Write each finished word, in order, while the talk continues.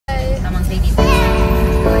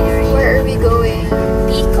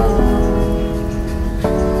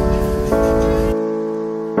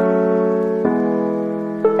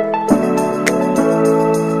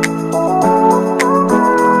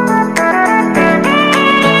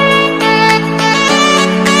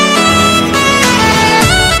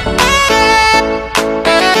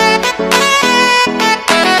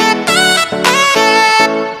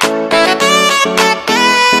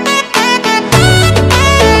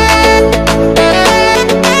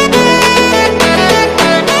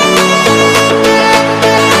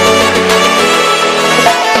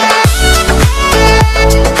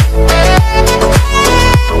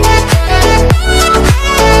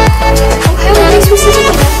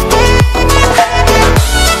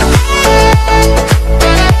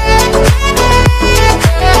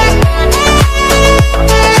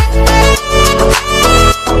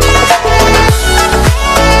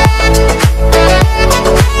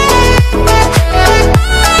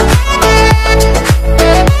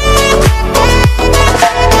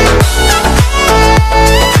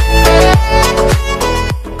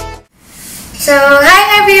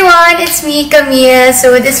it's me, Camille.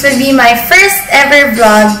 So, this will be my first ever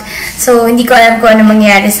vlog. So, hindi ko alam kung ano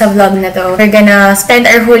mangyayari sa vlog na to. We're gonna spend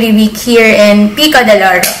our Holy Week here in PICO,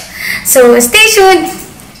 LORO. So, stay tuned!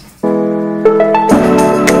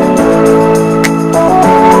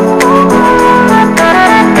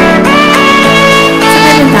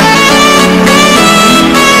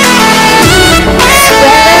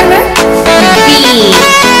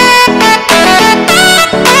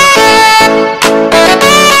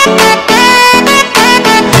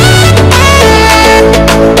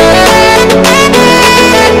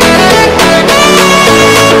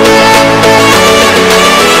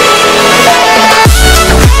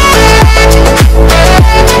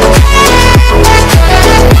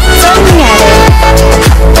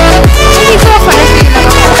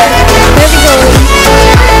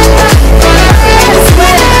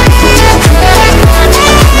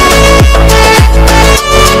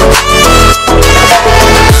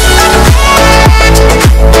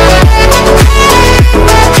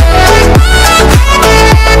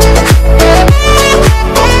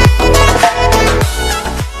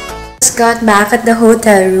 Got back at the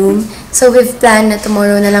hotel room. So, we've planned na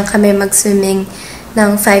tomorrow na lang kami mag-swimming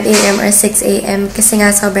ng 5 AM or 6 AM kasi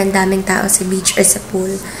nga sobrang daming tao sa beach or sa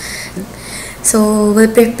pool. So,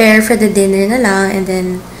 we'll prepare for the dinner na lang and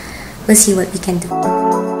then we'll see what we can do.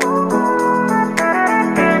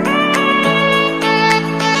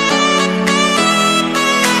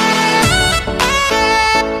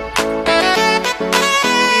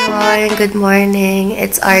 Good morning.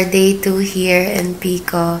 It's our day 2 here in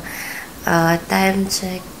PICO. Time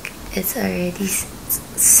check, it's already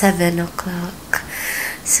 7 o'clock.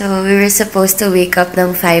 So, we were supposed to wake up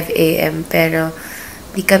ng 5 AM pero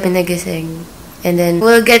di kami nagising. And then,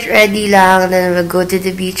 we'll get ready lang and then we'll go to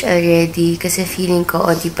the beach already kasi feeling ko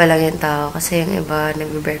onti pa lang yung tao kasi yung iba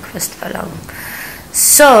nagbe-breakfast pa lang.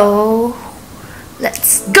 So,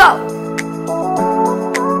 let's go!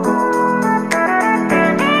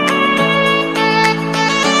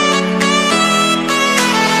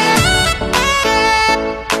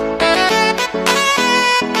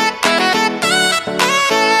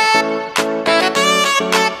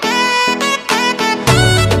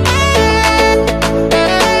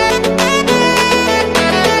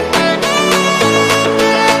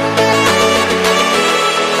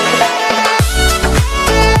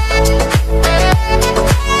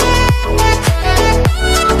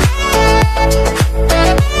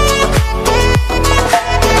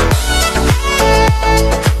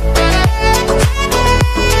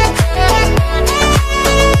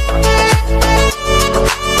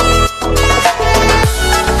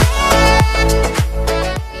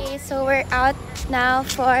 Now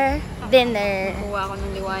for dinner. Kuha ako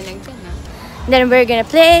ng liwanag dyan, ha? Then we're gonna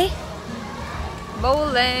play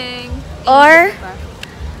bowling. Or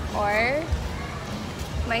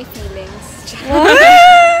my feelings.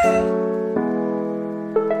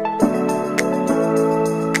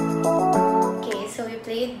 Okay, so we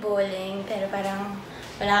played bowling pero parang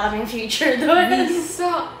wala kaming future doon.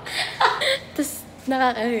 So, Tapos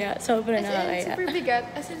nakakahiya. Sobrang nakakahiya. super bigat.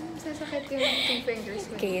 As in, sasakit yung 2 fingers.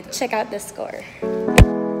 Okay, check out the score.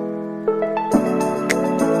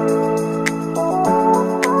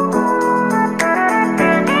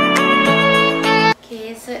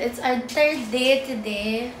 Okay, so it's our 3rd day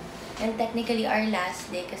today. And technically our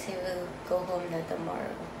last day kasi we'll go home na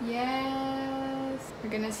tomorrow. Yes!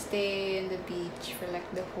 We're gonna stay in the beach for like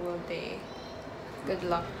the whole day. Good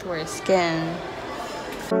luck to our skin.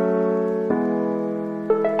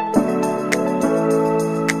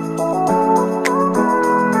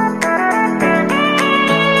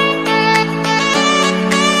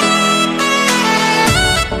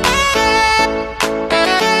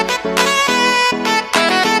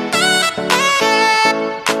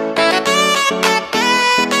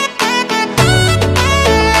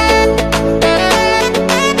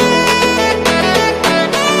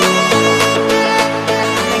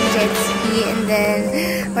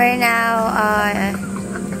 We're now,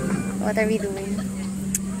 what are we doing?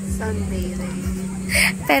 Sunbathing.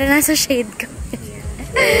 Pero nasa shade ko.